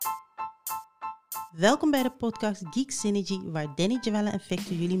Welkom bij de podcast Geek Synergy, waar Danny, Joelle en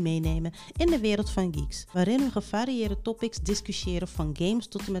Victor jullie meenemen in de wereld van geeks. Waarin we gevarieerde topics discussiëren van games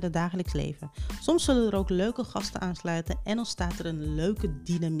tot en met het dagelijks leven. Soms zullen er ook leuke gasten aansluiten en ontstaat er een leuke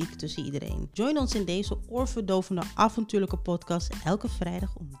dynamiek tussen iedereen. Join ons in deze oorverdovende avontuurlijke podcast elke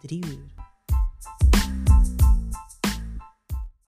vrijdag om 3 uur.